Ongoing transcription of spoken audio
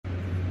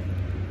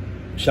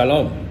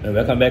Shalom and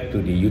welcome back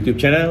to the YouTube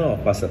channel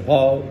of Pastor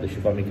Paul, the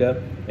ShofarMaker.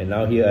 And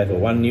now here I have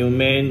one new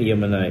man,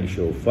 Yemenite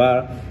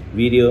Shofar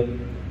video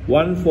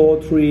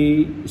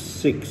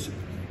 1436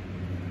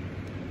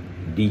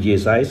 DJ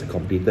size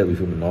completed with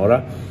a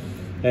menorah.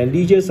 And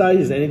DJ size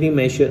is anything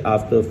measured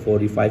after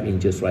 45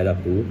 inches right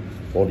up to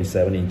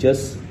 47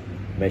 inches,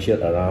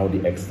 measured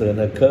around the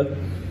external curve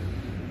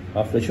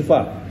of the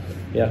shofar.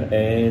 Yeah,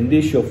 and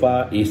this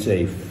shofar is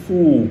a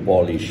full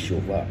polish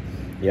shofar.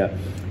 Yeah,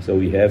 so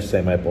we have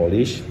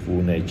semi-polished,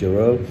 full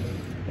natural,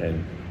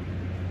 and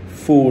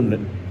full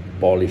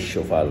polished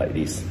shofar like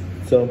this.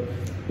 So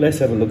let's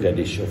have a look at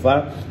this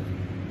shofar.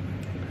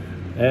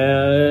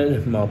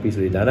 And mouthpiece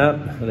already done up.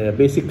 And the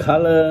basic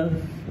color,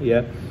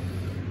 yeah,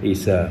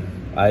 is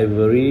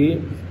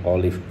ivory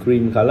olive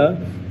cream color.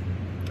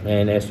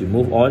 And as we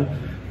move on,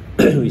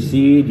 we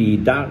see the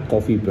dark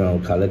coffee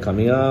brown color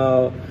coming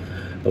out.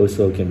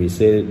 Also can be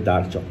said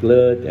dark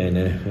chocolate.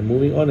 And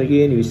moving on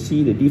again, we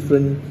see the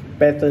different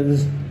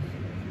patterns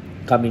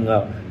coming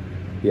out.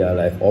 Yeah,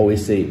 like I've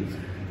always said,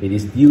 it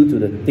is due to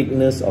the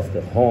thickness of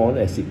the horn.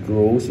 As it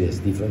grows, it has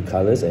different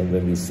colors, and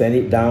when we sand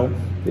it down,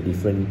 the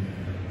different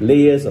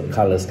layers of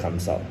colors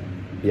comes out.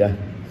 Yeah,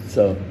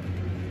 so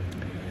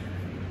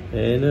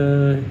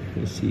and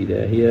you see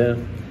that here,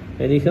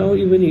 and you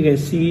can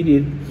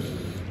see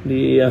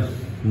the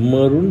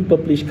maroon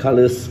purplish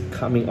colors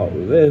coming out,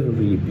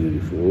 very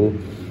beautiful.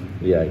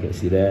 Yeah, I can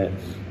see that.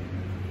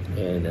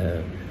 And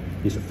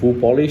it's a full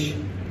polish.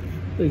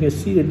 So you can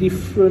see the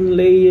different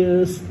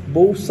layers,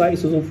 both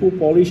sides also full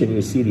polish, and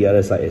you see the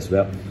other side as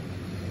well.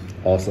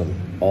 Awesome,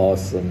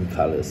 awesome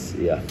colors.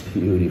 Yeah,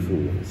 beautiful.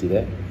 See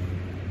that?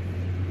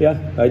 Yeah,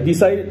 let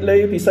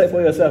you decide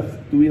for yourself.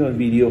 Do it on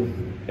video,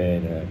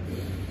 and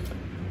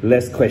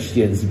less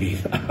questions being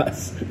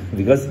asked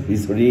because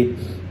it's already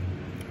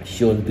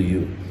shown to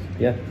you.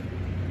 Yeah,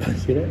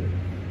 see that?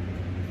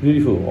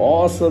 Beautiful,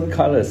 awesome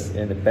colors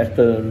and the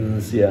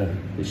patterns. Yeah,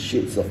 the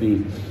shades of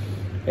it,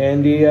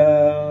 and the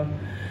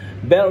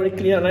bell already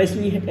cleaned out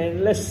nicely.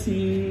 And let's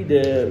see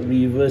the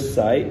reverse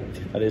side,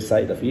 other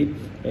side of it,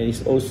 and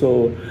it's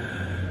also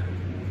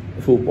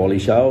full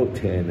polish out,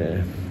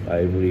 and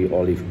ivory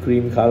olive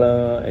cream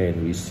color,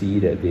 and we see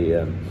that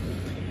the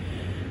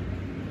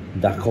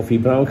dark coffee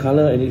brown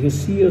color, and you can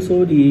see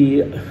also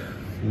the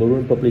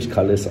maroon purplish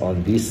colors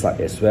on this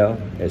side as well.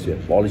 As we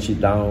polish it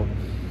down,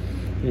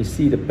 you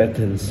see the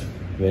patterns,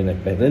 very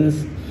nice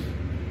patterns,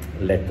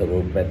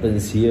 lateral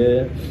patterns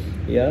here.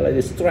 Yeah, like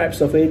the stripes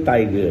of a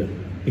tiger.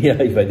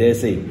 Yeah, if I dare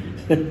say.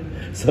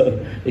 So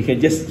you can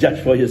just judge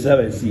for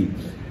yourself and see.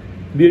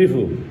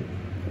 Beautiful,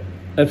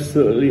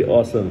 absolutely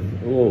awesome.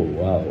 Oh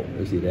wow,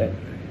 you see that?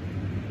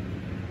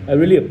 I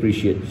really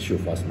appreciate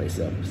shofars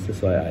myself.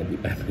 That's why I'm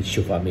a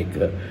shofar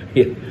maker.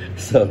 Yeah.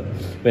 So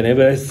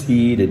whenever I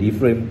see the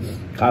different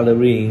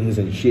colorings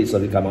and shades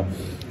of it come up,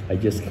 I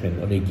just can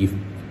only give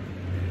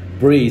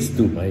praise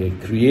to my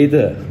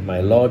Creator,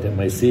 my Lord and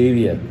my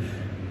Savior.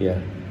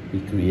 Yeah, He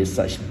creates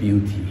such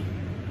beauty.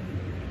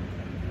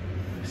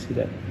 See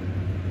that?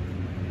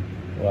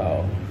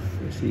 Wow.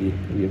 You see,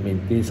 we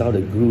maintain some of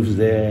the grooves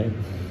there.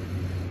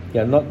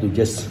 Yeah, not to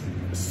just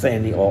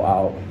sand it all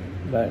out,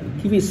 but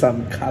give it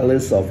some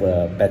colors of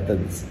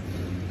patterns.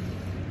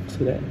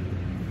 See that?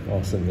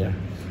 Awesome, yeah.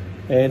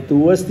 And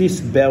towards this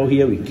bell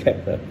here, we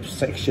kept a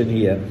section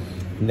here,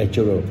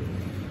 natural.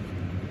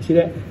 See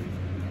that?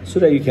 So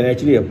that you can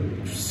actually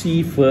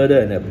see further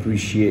and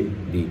appreciate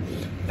the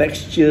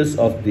textures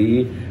of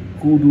the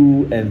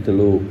Kudu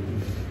antelope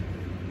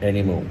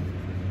animal.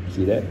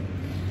 See that?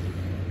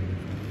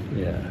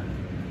 Yeah,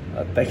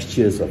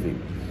 textures of it.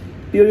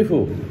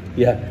 Beautiful.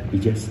 Yeah, we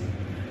just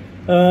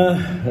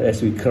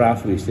as we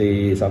craft, we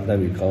say,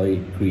 sometimes we call it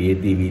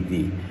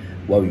creativity,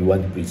 what we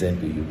want to present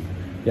to you.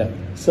 Yeah,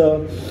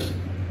 so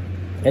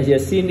as you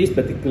have seen this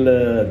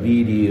particular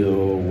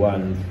video,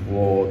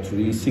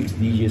 1436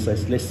 DJ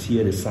size, let's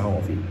hear the sound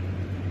of it.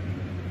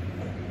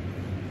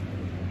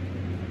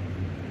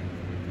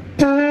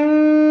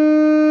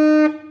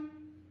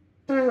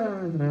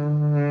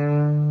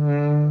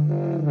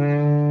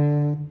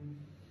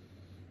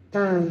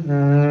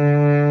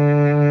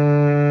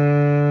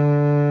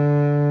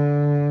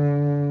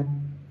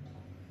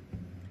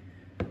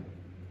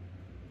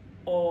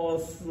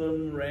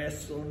 Awesome,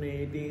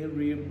 resonating,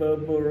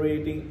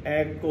 reverberating,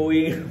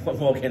 echoing. What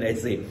more can I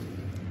say?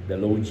 The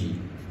low G.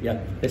 Yeah,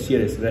 let's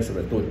hear the rest of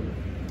the tone.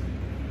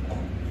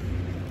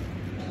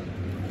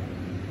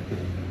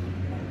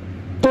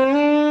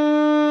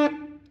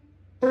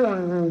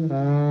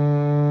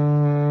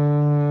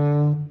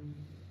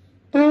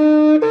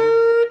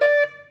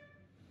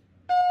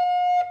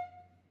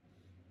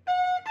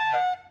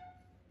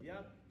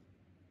 Yeah,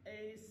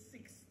 a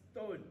sixth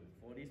tone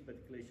for this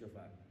particular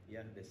shofar.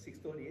 Yeah, the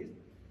sixth tone is.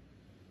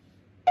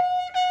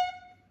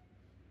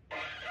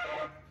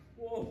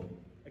 Whoa,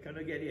 I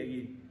cannot get it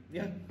again.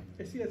 Yeah,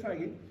 let's see, let's try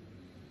again.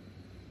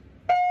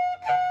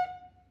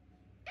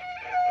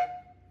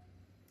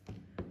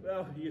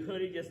 Well, you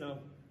heard it just now.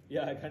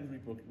 Yeah, I can't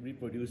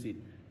reproduce it.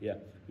 Yeah,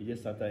 it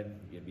just sometimes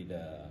get a bit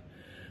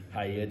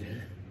tired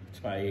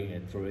trying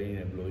and throwing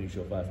and blowing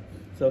shofars.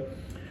 So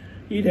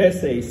it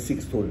has a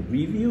 6-tone.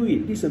 Review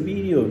it. This is a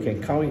video. You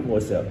can count it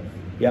yourself.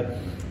 Yeah.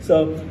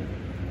 So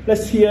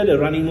let's hear the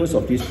running notes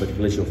of this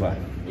particular shofar.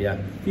 Yeah.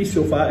 This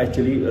shofar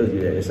actually,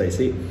 as I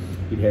said,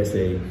 it has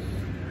a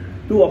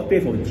 2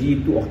 octave of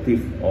G, 2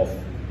 octave of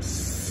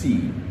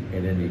C,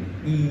 and then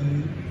the E.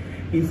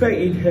 In fact,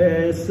 it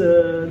has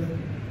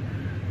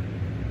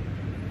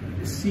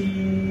C,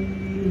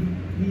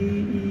 E,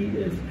 E,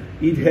 F.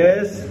 It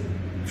has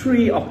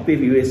 3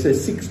 octave. It's a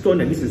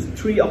 6-tone, and this is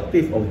 3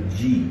 octave of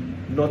G,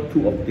 not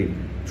 2 octave.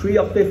 3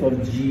 octave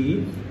of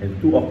G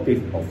and 2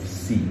 octave of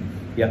C.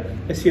 Yeah,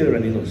 let's hear the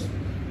running notes.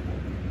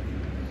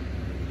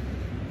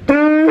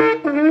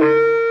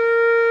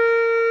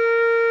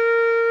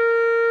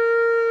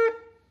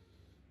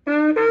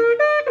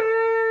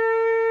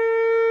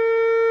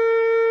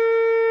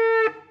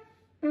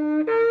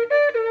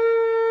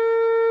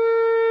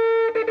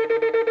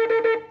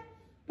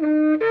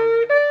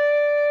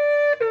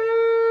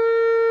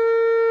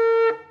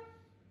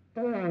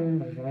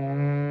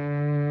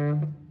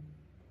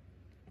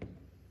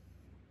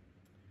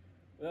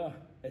 Well,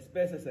 as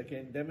best as I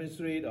can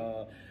demonstrate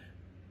or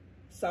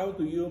sound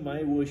to you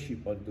my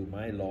worship unto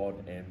my Lord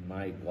and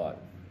my God,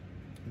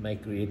 my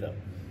Creator.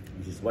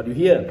 This is what you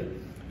hear,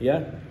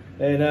 yeah?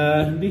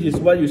 And this is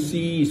what you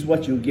see, is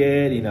what you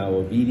get in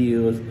our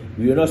videos.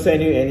 We will not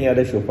send you any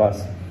other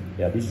shofars.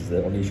 Yeah, this is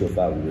the only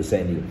shofar we will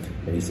send you.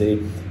 And you say,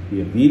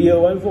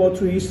 video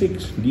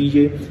 1436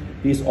 DJ,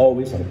 this is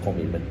always our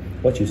commitment.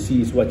 What you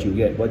see is what you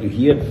get. What you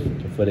hear,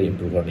 you further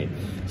improve on it.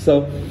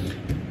 So,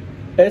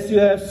 as you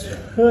have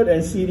heard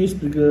and see this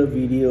particular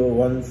video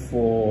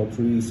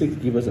 1436,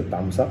 give us a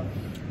thumbs up.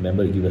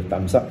 Remember to give us a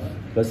thumbs up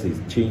because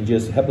it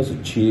changes, helps us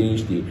to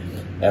change the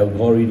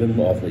algorithm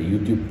of the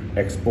YouTube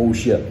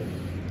exposure.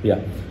 Yeah,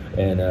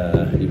 and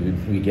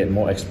if we get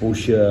more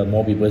exposure,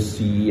 more people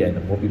see,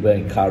 and more people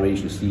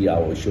encouraged to see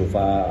our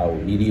shofar, our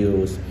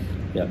videos.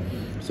 Yeah,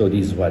 so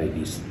this is what it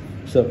is.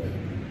 So,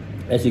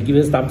 as you give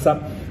us a thumbs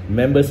up,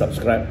 remember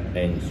subscribe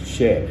and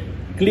share.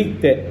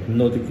 Click that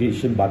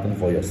notification button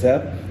for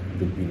yourself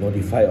to be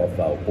notified of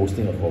our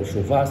posting of our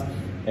shofars.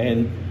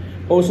 And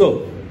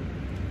also,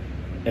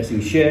 as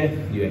you share,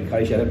 you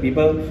encourage other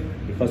people,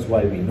 because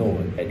why we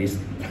know at this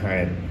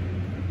time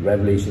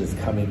revelation is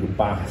coming to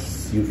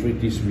pass.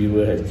 Euphrates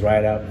River has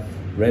dried up.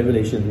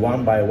 Revelation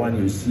one by one,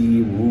 you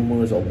see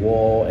rumors of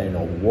war and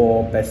of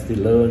war,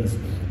 pestilence.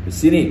 You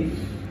see it,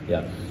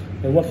 yeah.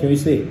 And what can we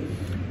say?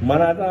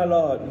 Maranatha,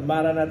 Lord,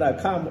 Maranatha,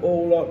 come,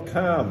 oh Lord,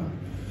 come.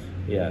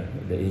 Yeah,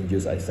 the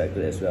angels are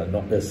excited as well,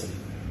 not us.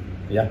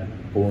 Yeah,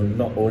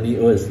 not only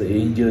us, the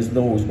angels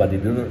knows, but they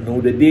do not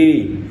know the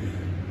day.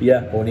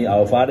 Yeah, only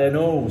our Father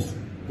knows.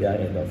 Yeah,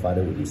 and our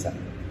Father will decide.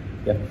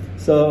 Yeah,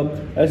 so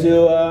as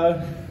you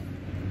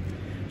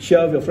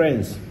share with your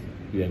friends,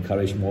 you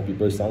encourage more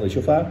people to sound the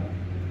shofar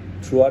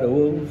throughout the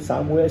world,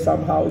 somewhere,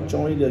 somehow,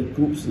 join the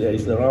groups that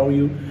is around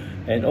you.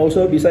 And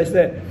also, besides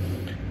that,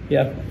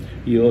 yeah,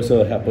 you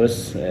also help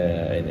us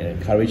and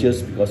encourage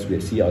us, because we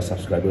see our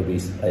subscriber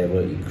base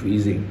ever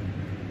increasing.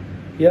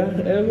 Yeah,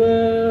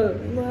 ever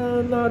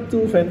not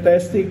too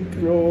fantastic,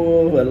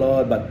 grow a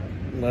lot, but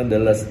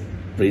nonetheless,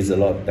 praise the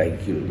Lord,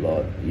 thank you,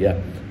 Lord. Yeah,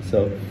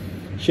 so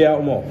share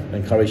out more,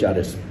 encourage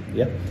others.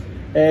 Yeah,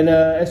 and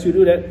as you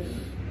do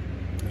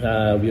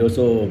that, we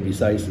also,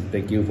 besides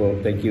thank you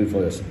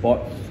for your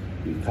support.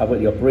 We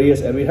covered your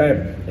prayers every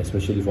time,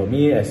 especially for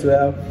me as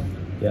well.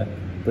 Yeah,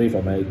 pray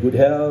for my good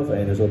health,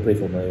 and also pray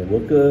for my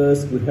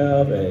workers' good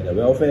health and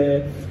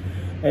welfare.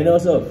 And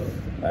also,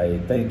 I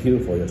thank you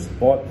for your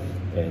support,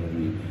 and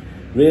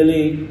we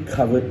really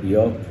covered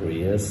your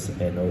prayers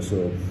and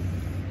also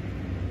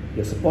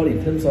your support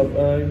in terms of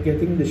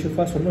getting the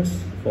shofars from us.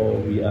 For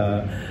we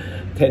are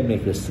tent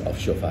makers of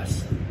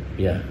shofars.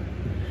 Yeah.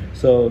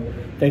 So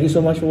thank you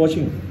so much for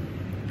watching.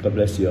 God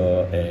bless you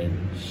all, and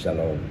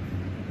shalom.